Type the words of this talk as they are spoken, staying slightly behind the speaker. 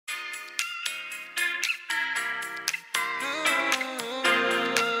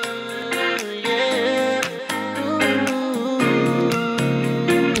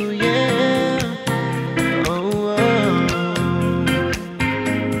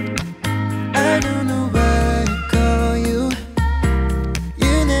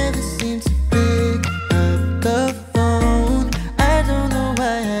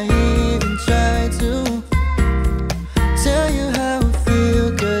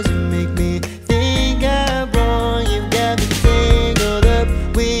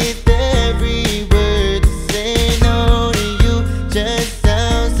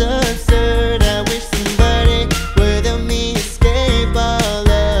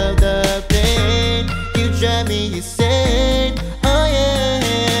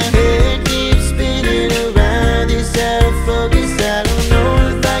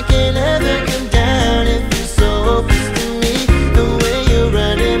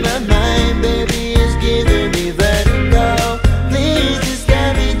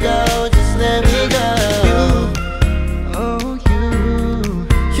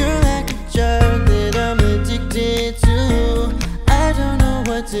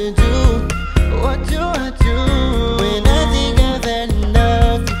to do? What do I do? When I think I've had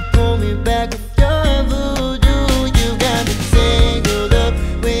enough, you pull me back with your voodoo. You got me tangled up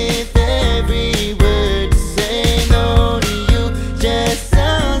with every word to say no to you. Just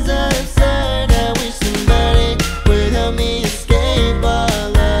sounds absurd. I wish somebody would help me escape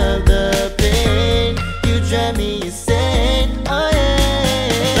all of the pain. You drive me insane, oh yeah.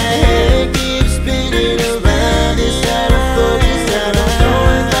 My head keeps spinning around, it's out of focus. I don't know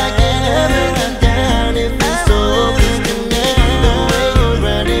if I can ever come down. If it's so hopeless to me, the way you're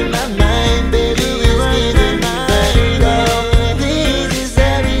running my mind, baby, is giving me vertigo. Please just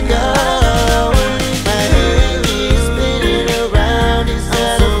let me go. My head keeps spinning around, it's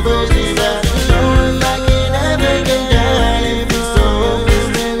out of focus. I don't know if I can ever get down. If it's so hopeless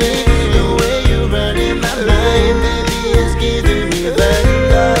to me, the way you're running my mind, baby, is giving me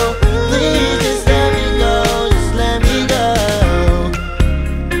vertigo. Please just let me go, just let me go.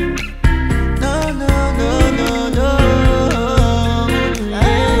 No, no, no, no, no.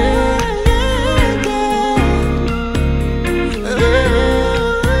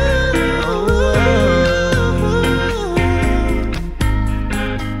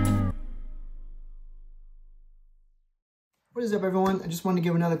 What is up, everyone? I just wanted to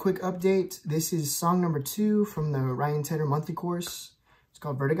give another quick update. This is song number 2 from the Ryan Tedder monthly course. It's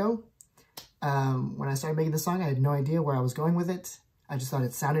called Vertigo. When I started making the song, I had no idea where I was going with it. I just thought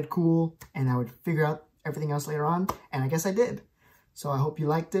it sounded cool and I would figure out everything else later on, and I guess I did. So I hope you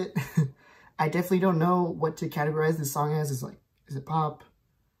liked it. I definitely don't know what to categorize this song as. Is it pop,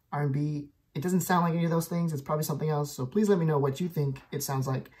 R&B? It doesn't sound like any of those things. It's probably something else. So please let me know what you think it sounds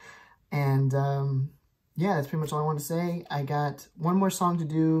like. And yeah, that's pretty much all I wanted to say. I got one more song to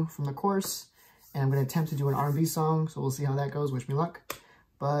do from the course, and I'm going to attempt to do an R&B song, so we'll see how that goes. Wish me luck.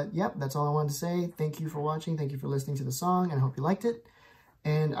 But yep, that's all I wanted to say. Thank you for watching. Thank you for listening to the song, and I hope you liked it.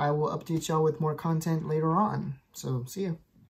 And I will update y'all with more content later on. So see you.